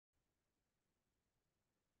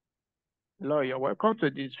Hello, you're welcome to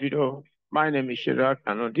this video. My name is Shedrach,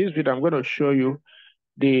 and on this video, I'm going to show you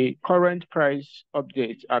the current price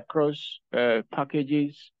updates across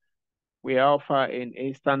packages we offer in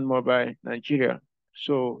Instant Mobile Nigeria.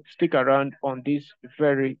 So stick around on this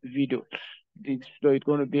very video. This video is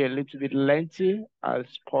going to be a little bit lengthy as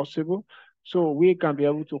possible, so we can be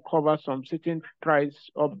able to cover some certain price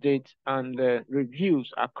updates and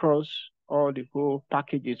reviews across all the whole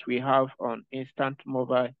packages we have on Instant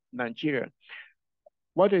Mobile Nigeria.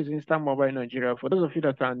 What is Instant Mobile Nigeria? For those of you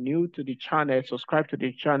that are new to the channel, subscribe to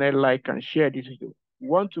the channel, like and share this video. We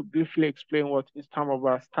want to briefly explain what Instant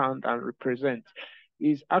Mobile stands and represents.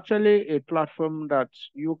 It's actually a platform that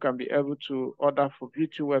you can be able to order for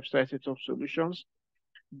VTU website setup solutions,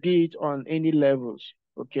 be it on any levels.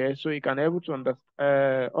 Okay, so you can be able to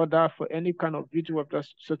order for any kind of VTU website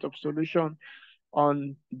setup solution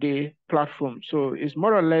on the platform. So it's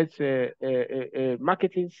more or less a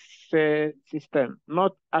marketing system,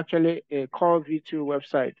 not actually a core VTU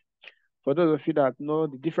website. For those of you that know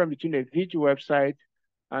the difference between a VTU website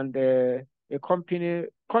and a company,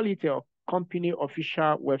 call it a company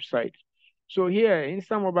official website. So here,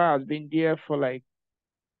 Instant Mobile has been there for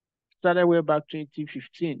started way back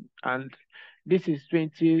 2015, and this is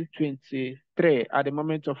 2023 at the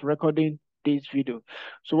moment of recording this video.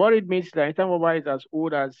 So what it means is that Instant Mobile is as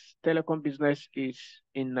old as telecom business is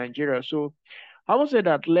in Nigeria. So I would say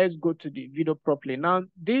that let's go to the video properly. Now,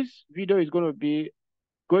 this video is going to be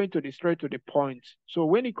going to the straight to the point. So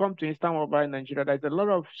when it comes to Instant Mobile in Nigeria, there's a lot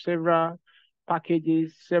of several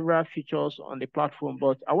packages, several features on the platform,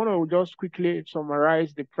 but I want to just quickly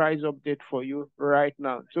summarize the price update for you right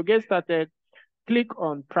now. So get started, click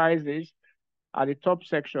on prices at the top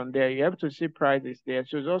section there. You have to see prices there.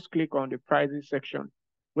 So just click on the prices section.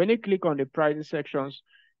 When you click on the prices sections,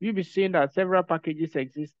 you'll be seeing that several packages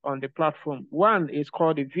exist on the platform. One is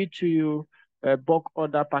called the VTU bulk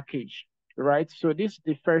order package, right? So this is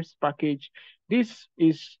the first package. This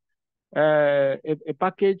is a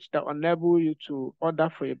package that will enable you to order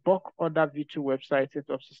for a bulk order VTU website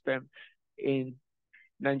setup system in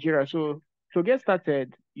Nigeria. So to get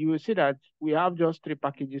started, you will see that we have just 3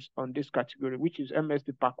 packages on this category, which is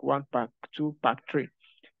MSD Pack 1, Pack 2, Pack 3.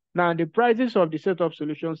 Now, the prices of the setup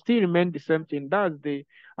solutions still remain the same thing. That's the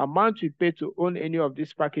amount you pay to own any of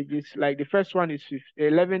these packages. Like the first one is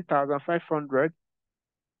 11,500,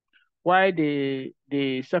 while the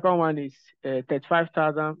second one is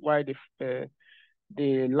 35,000, while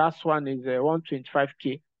the last one is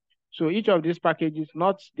 125K. So each of these packages,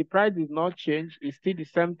 the price is not changed. It's still the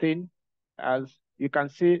same thing as you can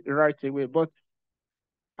see right away. But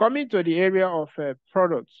coming to the area of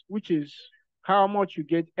products, which is how much you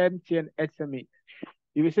get MTN SMA.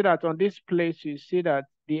 You will see that on this place, you see that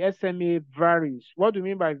the SMA varies. What do you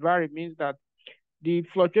mean by vary? Means that the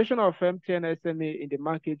fluctuation of MTN SMA in the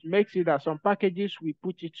market makes it that some packages we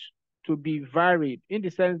put it to be varied, in the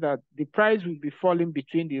sense that the price will be falling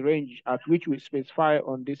between the range at which we specify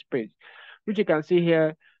on this page, which you can see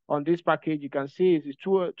here on this package. You can see it's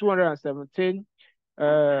 217,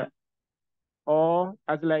 or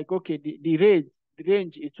as like, okay, the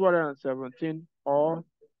range is 217 or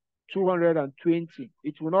 220.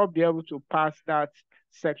 It will not be able to pass that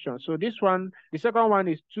section. So this one, the second one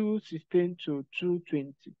is 216 to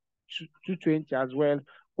 220 as well.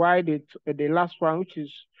 While the last one, which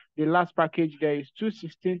is the last package there, is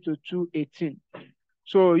 216 to 218.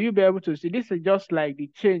 So you'll be able to see this is just like the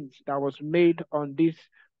change that was made on this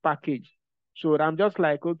package. So I'm just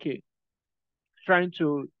like, okay, trying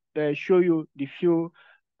to show you the few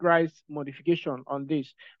price modification on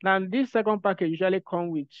this. Now, this second package usually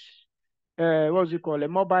comes with what's it called, a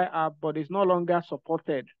mobile app, but it's no longer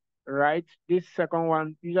supported, right? This second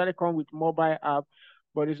one usually comes with mobile app,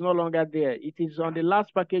 but it's no longer there. It is on the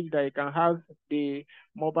last package that you can have the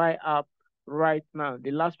mobile app right now. The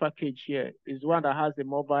last package here is one that has the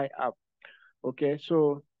mobile app. Okay,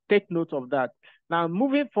 so take note of that. Now,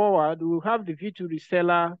 moving forward, we'll have the V2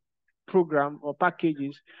 reseller program or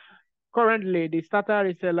packages. Currently, the starter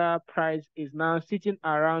reseller price is now sitting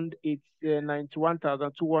around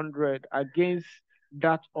 91,200 against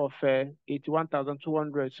that of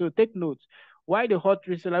 81,200. So take note. Why the hot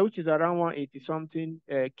reseller, which is around 180 something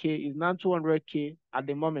K, is now 200K at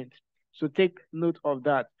the moment. So take note of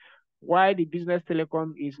that. Why the business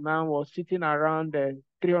telecom is now sitting around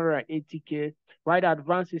 380K, why the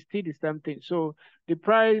advance is still the same thing. So the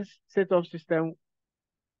price setup system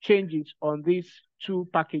changes on these 2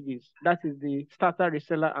 packages. That is the starter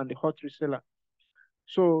reseller and the hot reseller.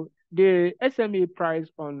 So the SMA price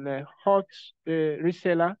on hot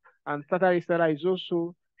reseller and starter reseller is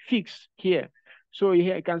also fixed here. So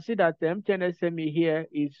here you can see that the MTN SME here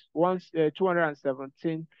is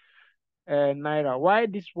 217 naira. Why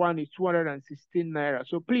this one is 216 naira?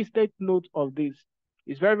 So please take note of this.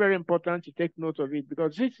 It's very, very important to take note of it,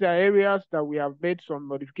 because these are areas that we have made some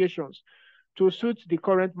modifications to suit the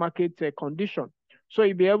current market condition. So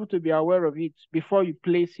you'll be able to be aware of it before you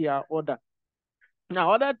place your order.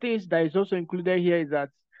 Now, other things that is also included here is that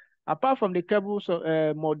apart from the cable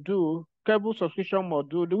subscription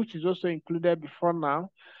module, which is also included before now,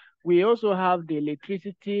 we also have the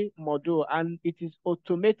electricity module, and it is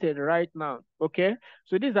automated right now. Okay,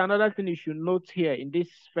 so this is another thing you should note here in this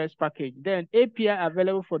first package. Then API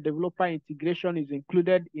available for developer integration is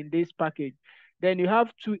included in this package. Then you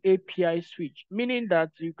have 2 API switch, meaning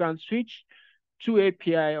that you can switch 2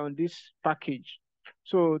 API on this package.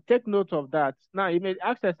 So take note of that. Now you may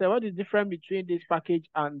ask yourself, what is different between this package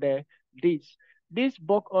and this? This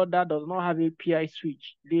bulk order does not have API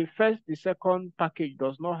switch. The second package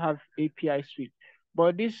does not have API switch,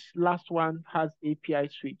 but this last one has API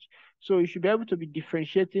switch. So you should be able to be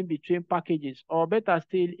differentiating between packages, or better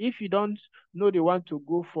still, if you don't know the one to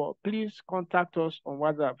go for, please contact us on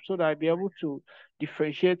WhatsApp so that I'll be able to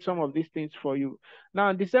differentiate some of these things for you.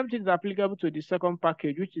 Now, the same thing is applicable to the second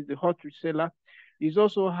package, which is the hot reseller. It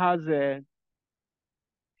also has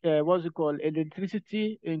what's it called,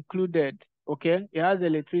 electricity included. Okay, it has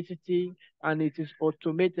electricity and it is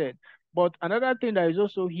automated. But another thing that is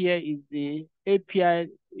also here is the API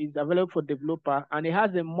is available for developer, and it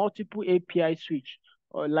has a multiple API switch.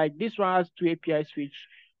 Like this one has 2 API switch,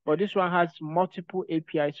 but this one has multiple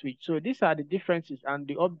API switch. So these are the differences and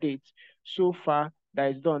the updates so far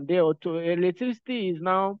that is done. Electricity is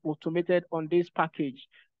now automated on this package.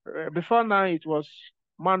 Before now, it was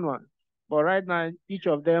manual. But right now, each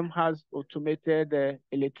of them has automated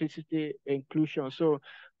electricity inclusion. So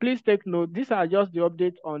please take note. These are just the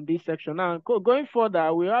updates on this section. Now, going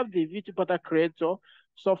further, we have the VTU Portal Creator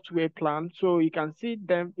software plan. So you can see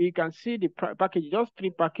them. You can see the package, just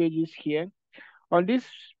 3 packages here. On this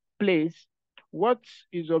place, what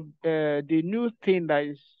is the new thing that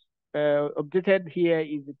is updated here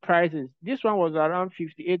is the prices. This one was around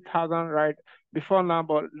 58,000 right before now,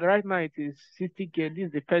 but right now it is 60K. This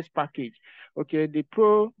is the first package. Okay, the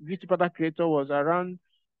Pro VTU Portal Creator was around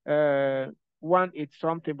 180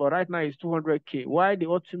 something, but right now it's 200K. While the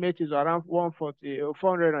Ultimate is around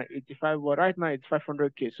 485, but right now it's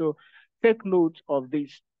 500K. So take note of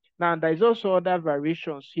this. Now there's also other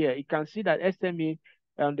variations here. You can see that SME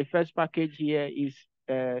on the first package here is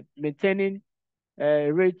maintaining a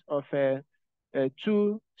rate of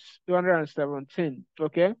 217.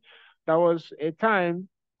 Okay, that was a time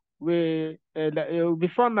where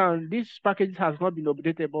before now this package has not been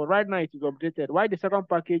updated, but right now it is updated. Why the second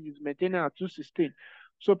package is maintaining at 216.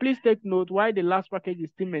 So please take note why the last package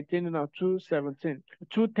is still maintaining at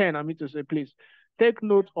 210. I mean to say, please take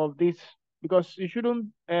note of this, because you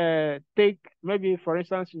shouldn't take, maybe for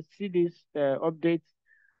instance, you see this update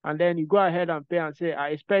and then you go ahead and pay and say, I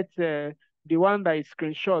expect the one that is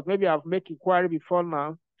screenshot. Maybe I've made inquiry before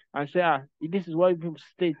now and say, this is what people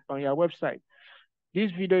state on your website.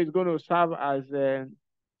 This video is going to serve as a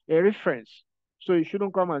reference. So you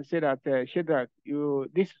shouldn't come and say that, Shedrach,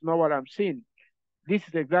 this is not what I'm seeing. This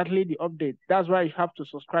is exactly the update. That's why you have to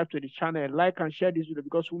subscribe to the channel, like and share this video,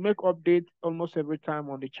 because we make updates almost every time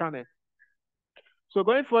on the channel. So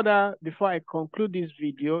going further, before I conclude this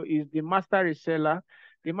video, is the master reseller.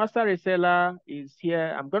 The master reseller is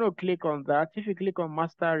here. I'm going to click on that. If you click on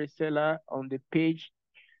master reseller on the page,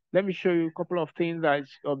 let me show you a couple of things that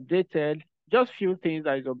is updated. Just few things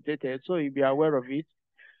that is updated, so you'll be aware of it.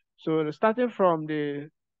 So starting from the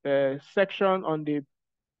section on the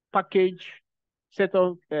package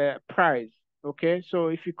setup price. Okay, so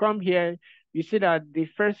if you come here, you see that the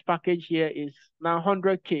first package here is now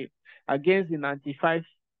 100K against the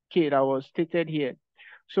 95K that was stated here.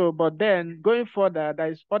 So, but then going further,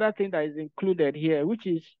 there is other thing that is included here, which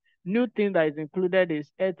is new thing that is included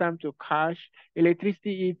is airtime to cash,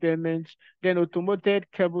 electricity e-payments, then automated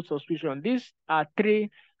cable subscription. These are 3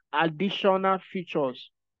 additional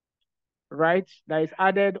features, right, that is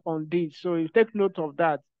added on this. So you take note of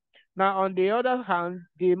that. Now, on the other hand,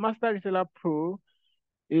 the Master Reseller Pro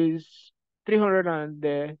is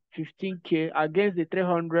 315K against the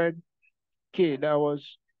 300K that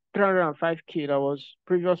was 305K that was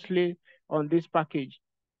previously on this package.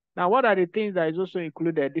 Now, what are the things that is also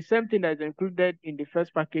included? The same thing that is included in the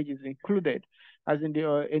first package is included, as in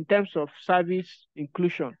the in terms of service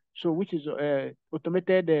inclusion. So, which is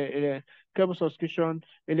automated cable subscription,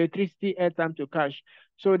 electricity, airtime to cash.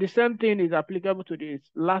 So the same thing is applicable to this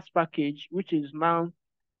last package, which is now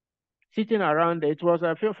sitting around there. It was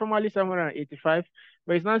formerly 785,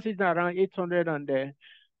 but it's now sitting around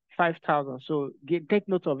 805,000. So take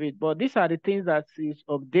note of it. But these are the things that is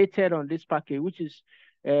updated on this package, which is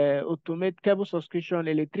automate cable subscription,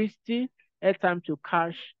 electricity, airtime to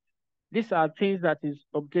cash. These are things that is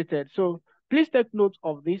updated. So please take note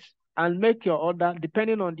of this and make your order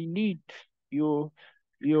depending on the need you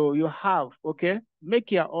have. Okay,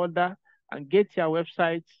 make your order and get your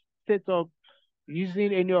website set up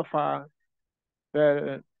using any of our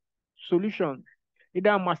solutions,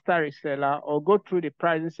 either master reseller or go through the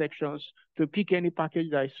pricing sections to pick any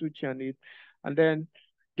package that suits your need, and then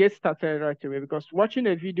get started right away, because watching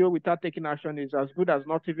a video without taking action is as good as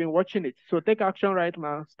not even watching it. So take action right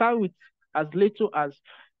now. Start with as little as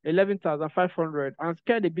 11,500 and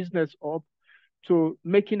scale the business up to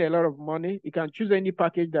making a lot of money. You can choose any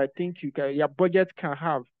package that I think your budget can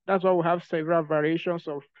have. That's why we have several variations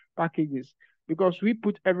of packages, because we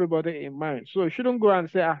put everybody in mind. So you shouldn't go and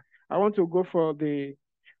say, I want to go for the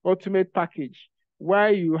ultimate package. Why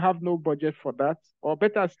you have no budget for that? Or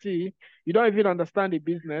better still, you don't even understand the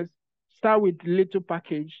business. Start with little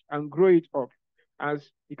package and grow it up.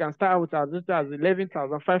 As you can start with as little as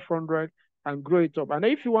 11,500 and grow it up. And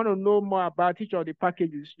if you want to know more about each of the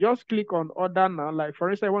packages, just click on order now. Like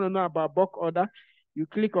for instance, I want to know about bulk order. You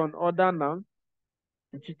click on order now.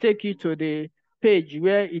 It will take you to the page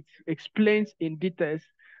where it explains in details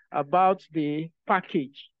about the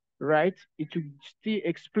package, right? It will still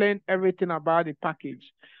explain everything about the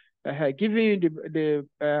package, giving you the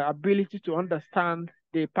ability to understand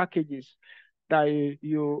the packages that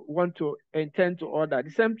you want to intend to order. The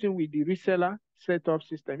same thing with the reseller setup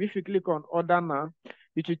system. If you click on order now,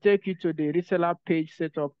 it will take you to the reseller page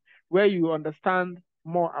setup where you understand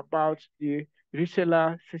more about the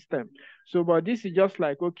reseller system. So, but this is just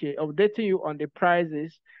like, okay, updating you on the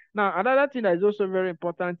prices. Now, another thing that is also very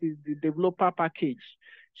important is the developer package.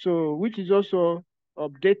 So, which is also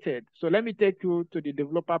updated. So let me take you to the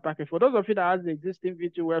developer package. For those of you that has the existing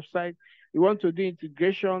VTU website, you want to do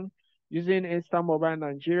integration using InstantMobile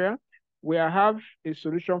Nigeria, we have a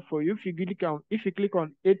solution for you. If you click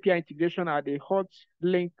on API integration at the hot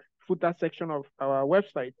link footer section of our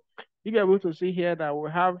website, you'll be able to see here that we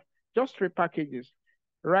have just 3 packages.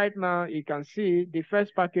 Right now, you can see the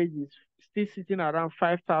first package is still sitting around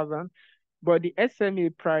 5,000, but the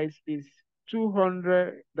SME price is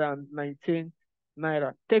 219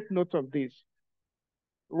 naira. Take note of this.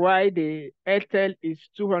 Why the Airtel is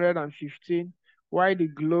 215, why the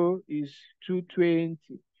Glow is 220.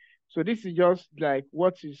 So this is just like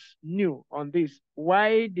what is new on this.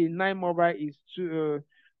 Why the 9 mobile is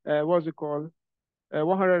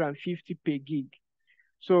 150 per gig.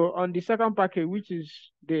 So on the second package, which is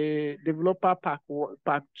the developer pack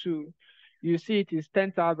 2, you see it is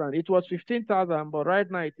 10,000. It was 15,000, but right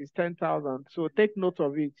now it is 10,000. So take note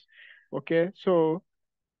of it. Okay, so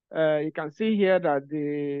you can see here that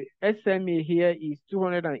the SME here is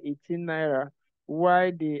 218 naira,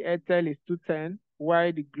 while the Airtel is 210,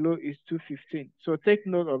 while the Glow is 215. So take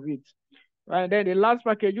note of it. And then the last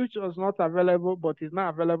package, which was not available but is not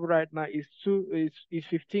available right now, is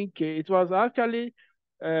 15K. It was actually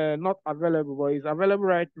not available, but it's available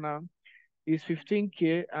right now. Is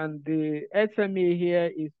 15K, and the SME here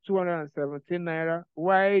is 217 naira,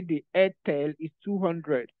 while the Airtel is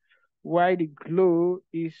 200, while the Glow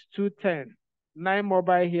is 210. 9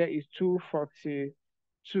 mobile here is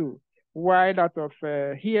 242, while that of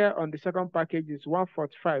here on the second package is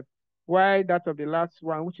 145, while that of the last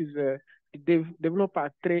one, which is the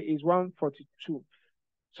developer 3, is 142.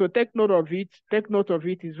 So take note of it. Take note of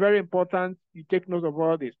it. It's very important. You take note of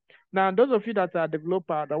all this. Now, those of you that are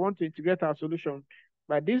developers that want to integrate our solution,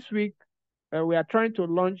 by this week, we are trying to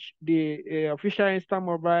launch the official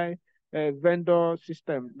InstantMobile vendor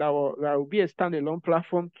system that will be a standalone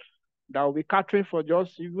platform that will be catering for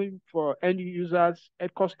just even for end users,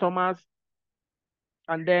 customers,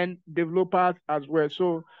 and then developers as well.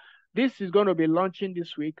 So this is going to be launching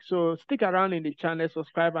this week. So stick around in the channel,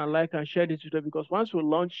 subscribe and like and share this video, because once we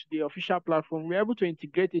launch the official platform, we're able to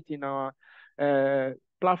integrate it in our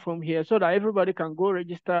platform here so that everybody can go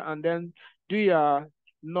register and then do your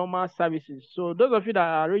normal services. So those of you that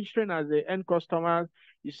are registering as the end customer,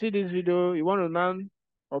 you see this video, you want to now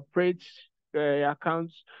operate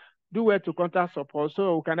accounts, do where to contact support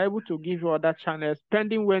so we can able to give you other channels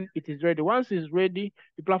pending when it is ready. Once it's ready,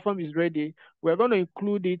 the platform is ready, we're going to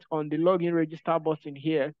include it on the login register button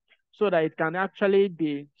here so that it can actually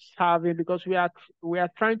be serving, because we are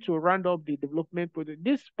trying to round up the development project.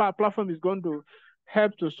 This platform is going to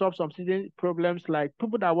help to solve some certain problems, like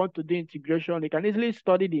people that want to do integration, they can easily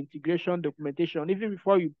study the integration documentation even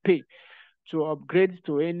before you pay to upgrade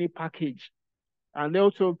to any package, and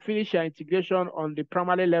also finish your integration on the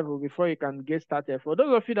primary level before you can get started. For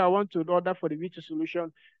those of you that want to order for the VTU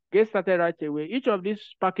solution, get started right away. Each of these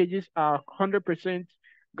packages are 100%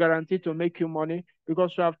 guaranteed to make you money,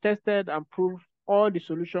 because we have tested and proved all the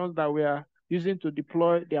solutions that we are using to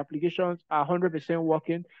deploy the applications are 100%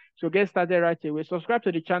 working. So get started right away. Subscribe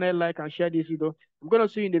to the channel, like, and share this video. I'm going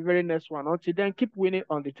to see you in the very next one. Until then, keep winning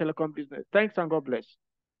on the telecom business. Thanks and God bless.